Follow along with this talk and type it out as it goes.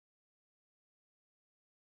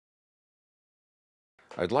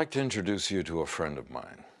I'd like to introduce you to a friend of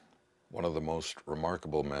mine, one of the most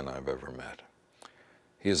remarkable men I've ever met.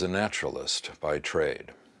 He is a naturalist by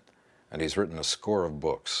trade, and he's written a score of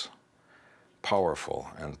books, powerful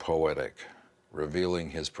and poetic,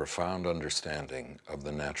 revealing his profound understanding of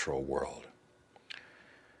the natural world.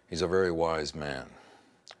 He's a very wise man,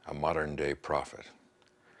 a modern-day prophet,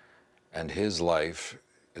 and his life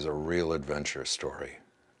is a real adventure story,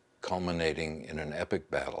 culminating in an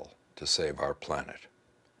epic battle to save our planet.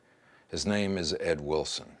 His name is Ed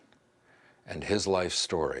Wilson, and his life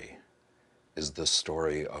story is the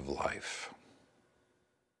story of life.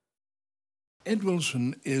 Ed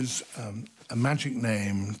Wilson is a magic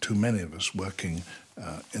name to many of us working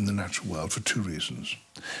in the natural world for two reasons.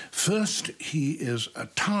 First, he is a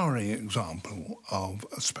towering example of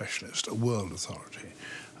a specialist, a world authority.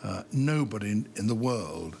 Nobody in the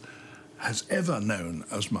world has ever known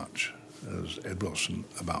as much as Ed Wilson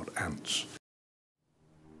about ants.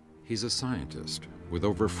 He's a scientist with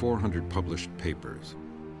over 400 published papers,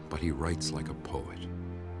 but he writes like a poet.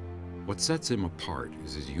 What sets him apart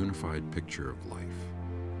is his unified picture of life.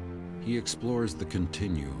 He explores the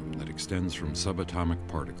continuum that extends from subatomic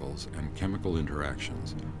particles and chemical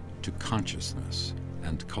interactions to consciousness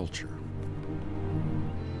and culture.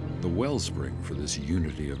 The wellspring for this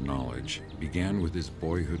unity of knowledge began with his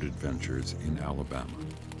boyhood adventures in Alabama.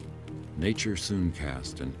 Nature soon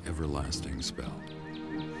cast an everlasting spell.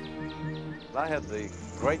 I had the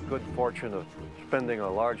great good fortune of spending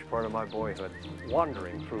a large part of my boyhood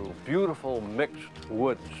wandering through beautiful mixed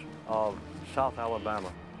woods of South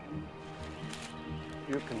Alabama.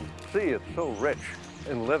 You can see it's so rich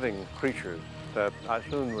in living creatures that I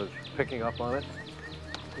soon was picking up on it,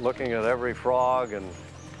 looking at every frog and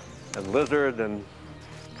lizard and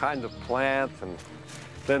kind of plant and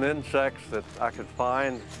then insects that I could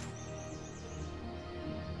find.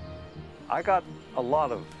 I got a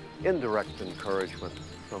lot of indirect encouragement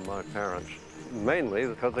from my parents, mainly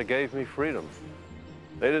because they gave me freedom.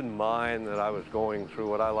 They didn't mind that I was going through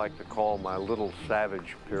what I like to call my little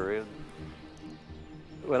savage period.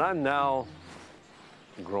 When I'm now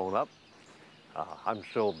grown up, I'm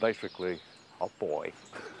still basically a boy,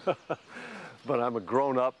 but I'm a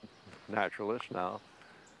grown-up naturalist now,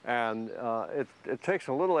 and it takes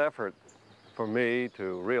a little effort for me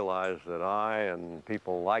to realize that I and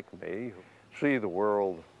people like me see the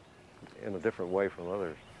world in a different way from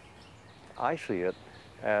others. I see it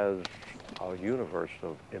as a universe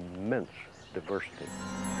of immense diversity.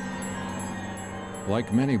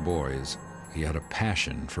 Like many boys, he had a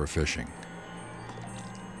passion for fishing.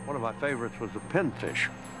 One of my favorites was the pinfish,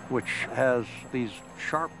 which has these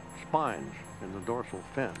sharp spines in the dorsal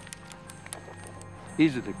fin.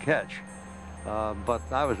 Easy to catch, but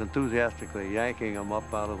I was enthusiastically yanking them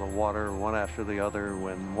up out of the water one after the other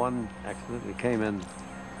when one accidentally came in.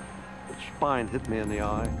 The spine hit me in the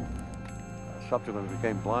eye. I subsequently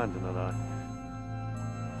became blind in that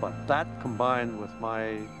eye. But that combined with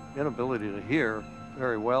my inability to hear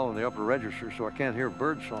very well in the upper register, so I can't hear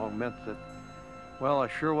bird song, meant that, well, I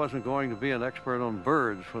sure wasn't going to be an expert on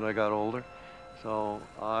birds when I got older. So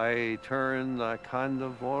I turned kind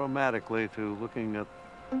of automatically to looking at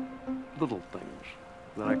little things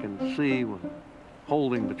that I can see when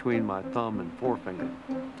holding between my thumb and forefinger,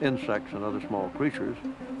 insects and other small creatures.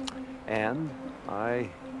 And I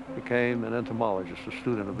became an entomologist, a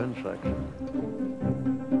student of insects.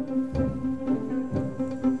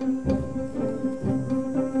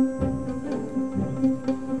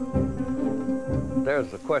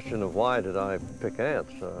 There's the question of why did I pick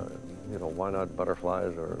ants? You know, why not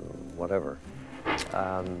butterflies or whatever?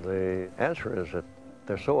 And the answer is that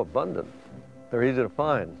they're so abundant. They're easy to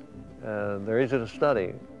find, and they're easy to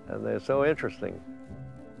study, and they're so interesting.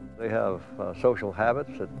 They have social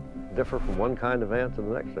habits that differ from one kind of ant to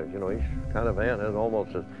the next. You know, each kind of ant has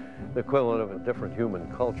almost the equivalent of a different human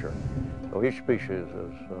culture. So each species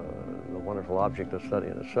is a wonderful object to study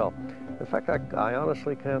in itself. In fact, I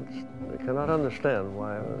honestly cannot understand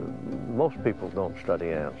why most people don't study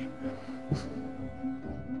ants.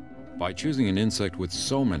 By choosing an insect with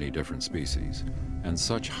so many different species and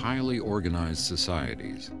such highly organized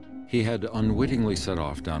societies, he had unwittingly set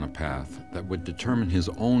off down a path that would determine his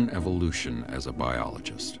own evolution as a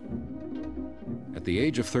biologist. At the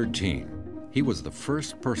age of 13, he was the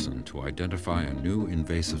first person to identify a new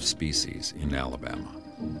invasive species in Alabama,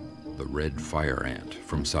 the red fire ant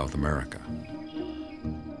from South America.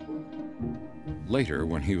 Later,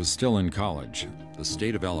 when he was still in college, the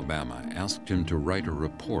state of Alabama asked him to write a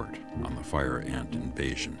report on the fire ant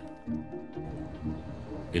invasion.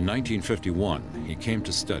 In 1951, he came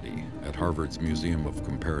to study at Harvard's Museum of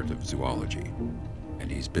Comparative Zoology, and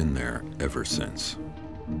he's been there ever since.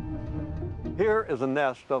 Here is a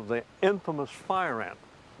nest of the infamous fire ant.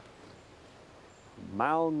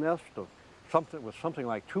 Mound nest of something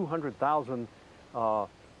like 200,000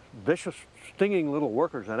 vicious, stinging little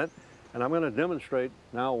workers in it. And I'm going to demonstrate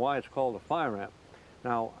now why it's called a fire ant.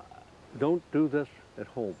 Now, don't do this at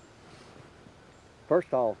home. First,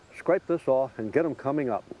 I'll scrape this off and get them coming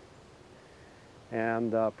up.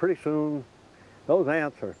 And pretty soon, those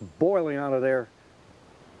ants are boiling out of there,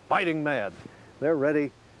 fighting mad. They're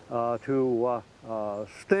ready to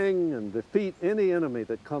sting and defeat any enemy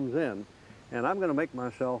that comes in. And I'm going to make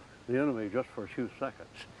myself the enemy just for a few seconds.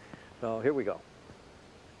 So here we go.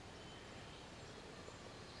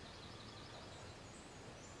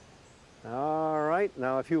 All right,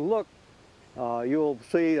 now if you look, you'll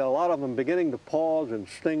see a lot of them beginning to pause and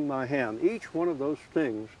sting my hand. Each one of those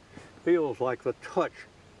stings feels like the touch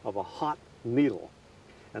of a hot needle.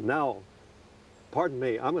 And now, pardon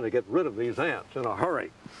me, I'm going to get rid of these ants in a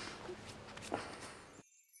hurry.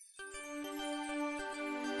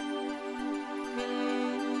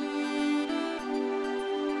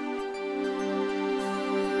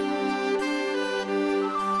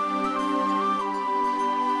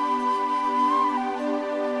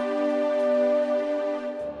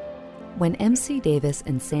 When M.C. Davis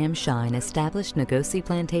and Sam Shine established Nagosi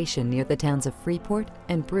Plantation near the towns of Freeport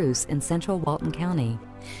and Bruce in central Walton County,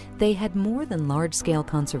 they had more than large-scale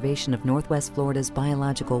conservation of Northwest Florida's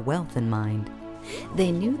biological wealth in mind.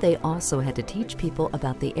 They knew they also had to teach people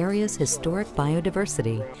about the area's historic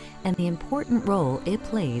biodiversity and the important role it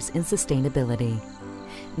plays in sustainability.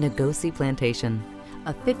 Nagosi Plantation,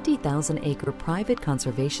 a 50,000-acre private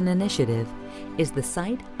conservation initiative, is the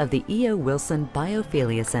site of the E.O. Wilson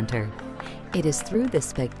Biophilia Center. It is through this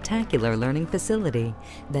spectacular learning facility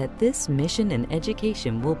that this mission and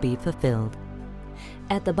education will be fulfilled.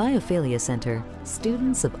 At the Biophilia Center,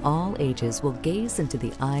 students of all ages will gaze into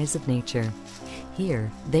the eyes of nature.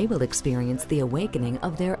 Here, they will experience the awakening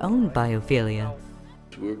of their own biophilia.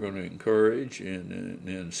 We're going to encourage and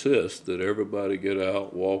insist that everybody get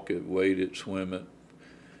out, walk it, wade it, swim it,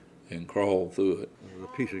 and crawl through it. The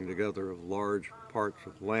piecing together of large parts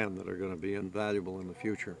of land that are going to be invaluable in the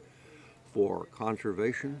future for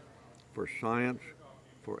conservation, for science,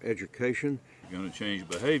 for education. If you're going to change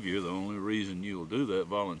behavior, the only reason you'll do that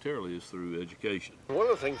voluntarily is through education. One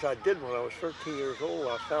of the things I did when I was 13 years old,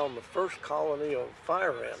 I found the first colony of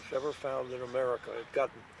fire ants ever found in America. It got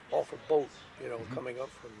off a boat, coming up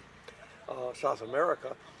from South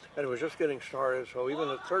America, and it was just getting started. So even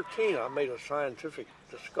at 13, I made a scientific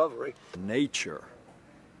discovery. Nature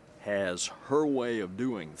has her way of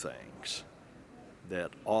doing things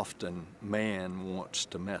that often man wants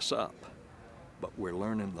to mess up, but we're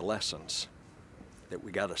learning the lessons that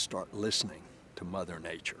we got to start listening to Mother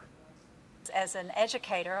Nature. As an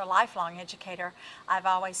educator, a lifelong educator, I've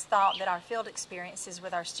always thought that our field experiences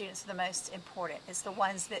with our students are the most important. It's the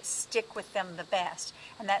ones that stick with them the best,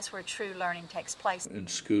 and that's where true learning takes place. In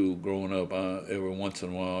school, growing up, every once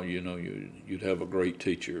in a while, you'd have a great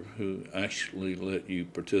teacher who actually let you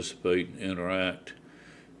participate and interact.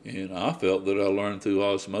 And I felt that I learned through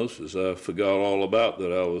osmosis. I forgot all about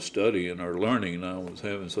that I was studying or learning, and I was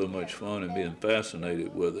having so much fun and being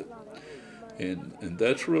fascinated with it. And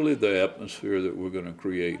that's really the atmosphere that we're going to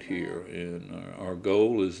create here. And our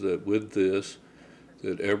goal is that with this,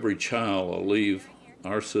 that every child will leave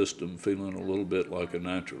our system feeling a little bit like a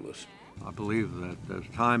naturalist. I believe that as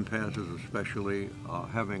time passes, especially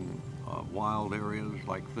having wild areas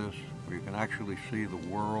like this, where you can actually see the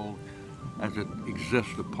world as it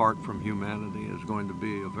exists apart from humanity, is going to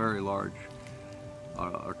be a very large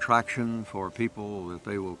attraction for people, that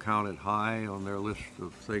they will count it high on their list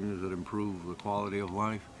of things that improve the quality of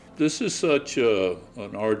life. This is such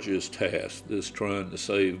an arduous task, this trying to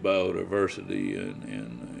save biodiversity,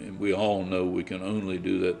 and we all know we can only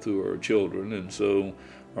do that through our children, and so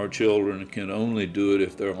our children can only do it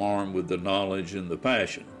if they're armed with the knowledge and the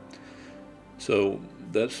passion. So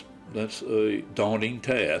that's a daunting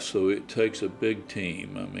task, so it takes a big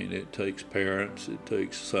team. I mean, it takes parents, it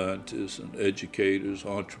takes scientists and educators,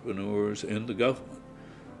 entrepreneurs, and the government.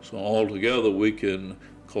 So all together we can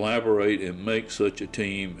collaborate and make such a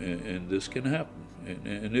team, and this can happen,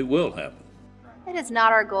 and it will happen. It is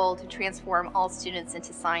not our goal to transform all students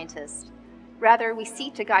into scientists. Rather, we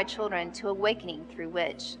seek to guide children to awakening through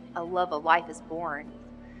which a love of life is born.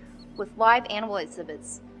 With live animal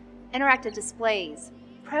exhibits, interactive displays,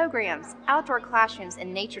 programs, outdoor classrooms,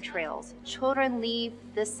 and nature trails, children leave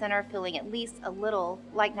this center feeling at least a little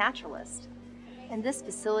like naturalists. And this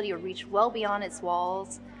facility will reach well beyond its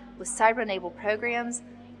walls with cyber-enabled programs,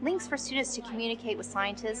 links for students to communicate with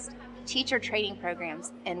scientists, teacher training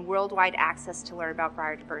programs, and worldwide access to learn about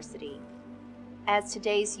biodiversity. As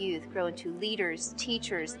today's youth grow into leaders,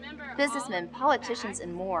 teachers, businessmen, politicians,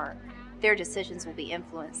 and more, their decisions will be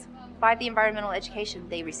influenced by the environmental education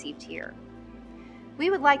they received here. We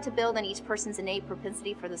would like to build on each person's innate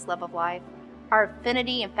propensity for this love of life, our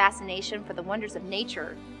affinity and fascination for the wonders of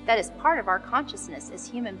nature that is part of our consciousness as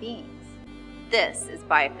human beings. This is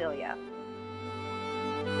biophilia.